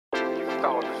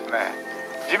タをですね、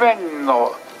地面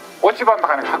の落ち葉の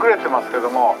中に隠れてますけど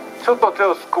も、ちょっと手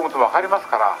を突っ込むと分かります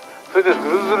から、それでズル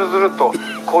ズルズルと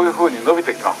こういう風に伸び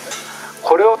てきます。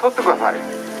これを取ってください。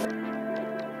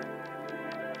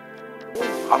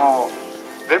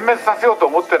全滅させようと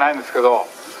思ってないんですけど、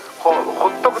ほっ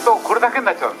とくとこれだけに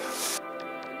なっちゃうんです。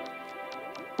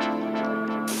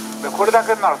でこれだ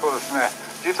けになるとですね、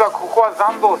実はここは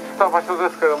残土を捨てた場所で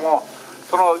すけども、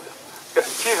その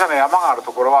小さな山がある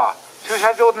ところは駐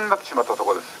車場になってしまったと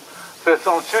ころです。で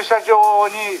その駐車場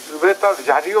に植えた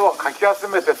砂利をかき集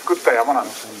めて作った山なん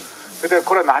です。で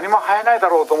これ何も生えないだ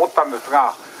ろうと思ったんです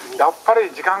が、やっぱ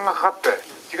り時間がかかって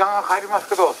時間がかかります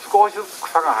けど、少しずつ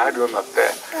草が生えるようになっ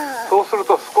て、そうする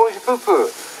と少しずつ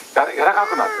柔らか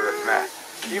くなってで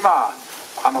すね、今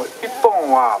1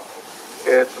本は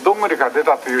どんぐりから出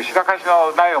たという白樫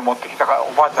の苗を持ってきた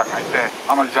おばあちゃんがいて、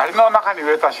砂利の中に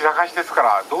植えた白樫ですか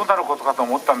らどうなることかと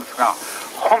思ったんですが、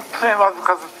本当にわず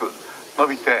かずつ伸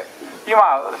びて、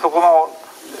今そこの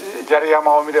砂利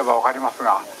山を見れば分かります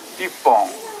が、1本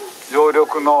常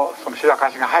緑のその白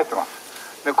樫が生えてま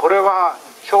す。でこれは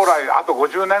将来あと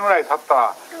50年ぐらい経った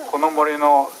らこの森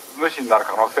の主になる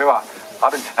可能性はあ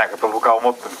るんじゃないかと僕は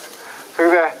思ってるんです。それ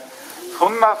でそ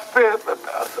んなス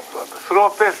ロ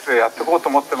ーペースでやっていこうと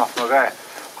思ってますので、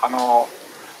そ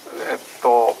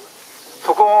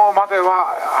こまで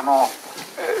は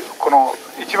この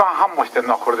一番繁茂してる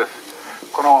のはこれです。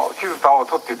この木塚を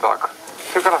取っていただく、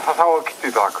それから笹を切って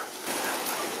いただく。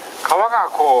川が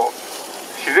こう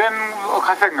自然の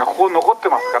河川がここに残って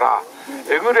ますから、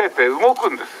えぐれて動く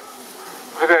んです。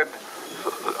それで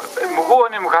向こ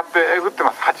うに向かってえぐって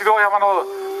ます。八郎山の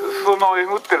裾野をえ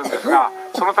ぐってるんですが、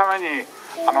そのために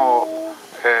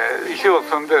石を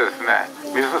積んでですね、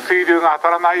水流が当た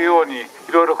らないようにい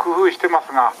ろいろ工夫してま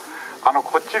すが、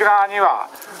こっち側には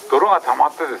泥が溜ま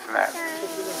ってですね、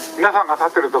皆さんが立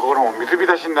ってるところも水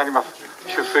浸しになります。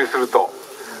出水すると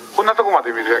こんなとこま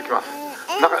で水が来ます。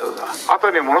後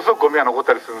にものすごくゴミが残っ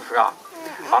たりするんですが、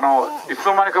いつ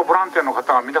の間にかボランティアの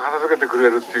方がみんな片付けてくれ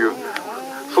るっていう、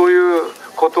そういう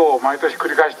ことを毎年繰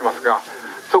り返してますが、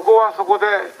そこはそこで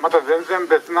また全然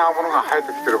別なものが生え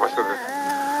てきてる場所です。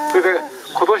それで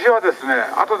今年はですね、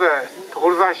後で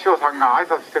所沢市長さんが挨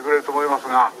拶してくれると思います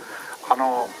が、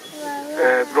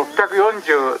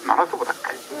647坪だっけ、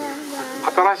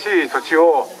新しい土地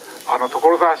を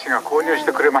所沢市が購入し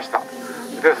てくれました。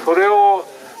でそれを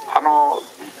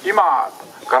今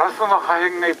ガラスの破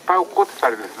片がいっぱい起こってた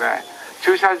りですね、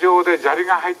駐車場で砂利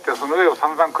が入ってその上を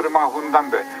散々車が踏んだ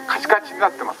んでカチカチにな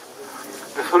ってます。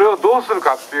でそれをどうする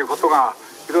かっていうことが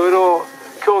いろいろ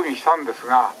協議したんです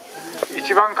が、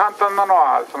一番簡単なの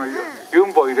はそのユ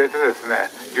ンボを入れてですね、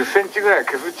10センチぐらい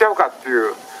削っちゃうかってい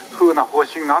う風な方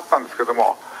針があったんですけど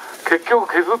も、結局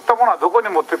削ったものはどこに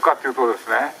持っていくかっていうとです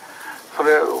ね、こ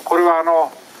れは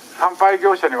産廃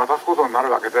業者に渡すことになる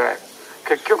わけで、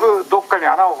結局どっかに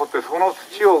穴を掘ってその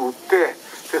土を売って、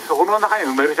でそこの中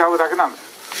に埋めちゃうだけなんです。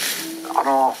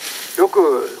よ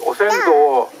く汚染土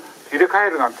を入れ替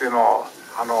えるなんていうのを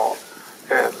魚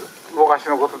河岸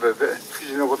のことで築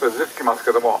地のことで出てきます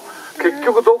けども、結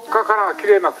局どっかからき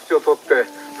れいな土を取って、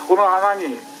そこの穴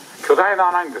に、巨大な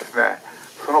穴にですね、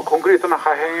そのコンクリートの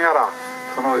破片やら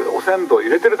その汚染土を入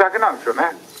れてるだけなんですよ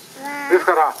ね。です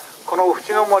からこの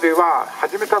淵の森は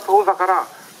始めた当座から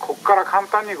ここから簡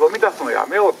単にゴミ出すのをや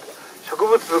めようと、植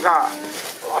物が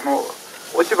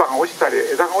落ち葉が落ちたり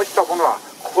枝が落ちたものは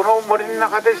この森の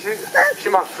中で始末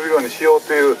するようにしよう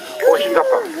という方針だっ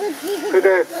たんです。それ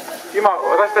で今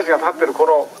私たちが立ってるこ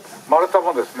の丸太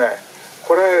もですね、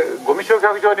これゴミ焼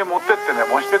却場に持ってってね、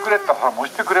燃してくれって言ったら燃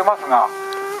してくれますが、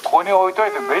ここに置いと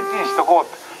いてベンチにしとこうっ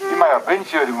て、今やベン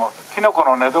チよりもキノコ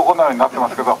の寝床のようになってま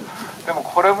すけど、でも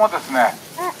これもですね、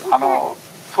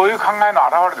そういう考えの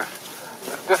表れです。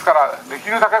ですからでき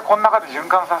るだけこの中で循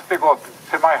環させていこうって、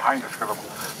狭い範囲ですけども、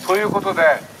そういうことで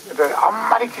あん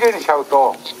まりきれいにしちゃう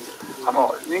と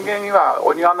人間には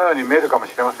お庭のように見えるかも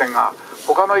しれませんが、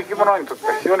他の生き物にとって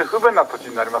は非常に不便な土地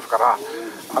になりますから、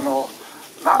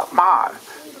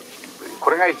こ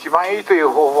れが一番いいという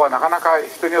方法はなかなか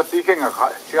人によって意見が違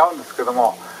うんですけど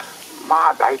も、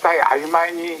大体曖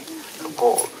昧に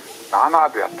こうなあなあ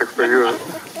でやっていくという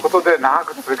ことで長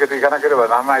く続けていかなければ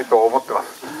ならないと思ってま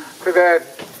す。それで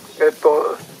笹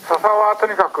はと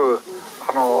にかく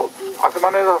東根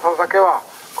笹だけは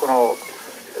この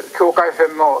境界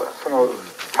線のその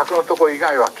柵のとこ以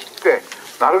外は切って、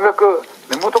なるべく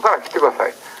根元から切ってくださ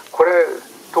い。これ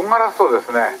とんがらすとで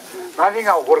すね、何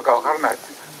が起こるかわからない。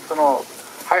入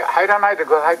らないで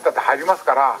くださいって言って入ります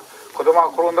から、子供が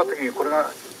転んだ時にこれが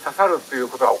刺さるっていう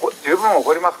ことは十分起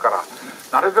こりますから、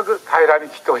なるべく平らに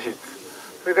切ってほしい。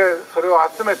それでそれを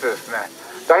集めてですね、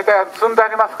大体積んであ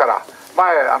りますから、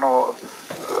前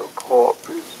こ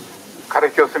う枯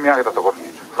れ木を積み上げたところに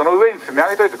その上に積み上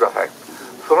げといてください。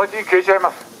そのうちに消えちゃい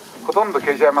ます。ほとんど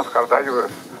消えちゃいますから大丈夫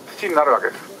です。土になるわけ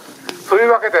です。そうい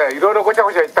うわけでいろいろごちゃ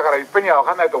ごちゃ言ったからいっぺんには分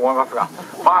かんないと思いますが、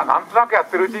まあなんとなくやっ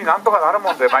てるうちになんとかなる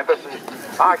もんで、毎年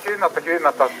ああきれいになったきれいに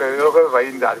なったって喜べば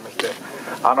いいんでありまして、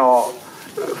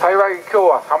幸い今日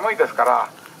は寒いですから、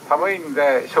寒いん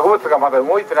で植物がまだ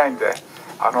動いてないんで、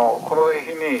この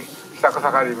日に北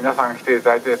草刈り皆さん来てい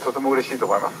ただいてとても嬉しいと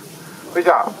思います。それじ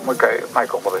ゃあもう一回マイ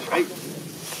クを戻します。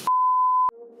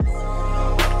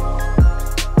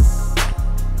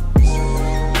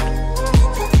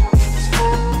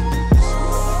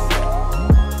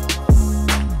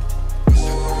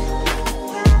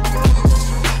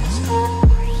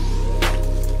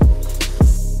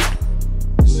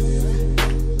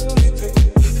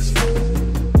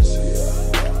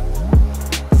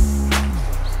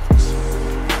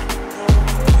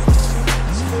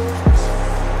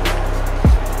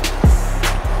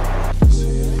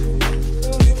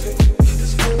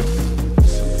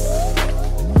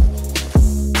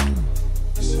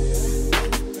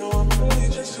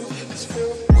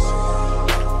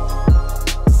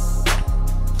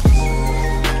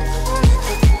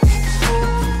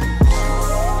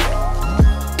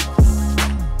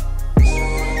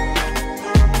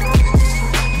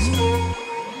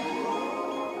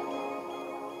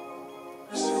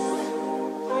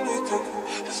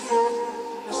This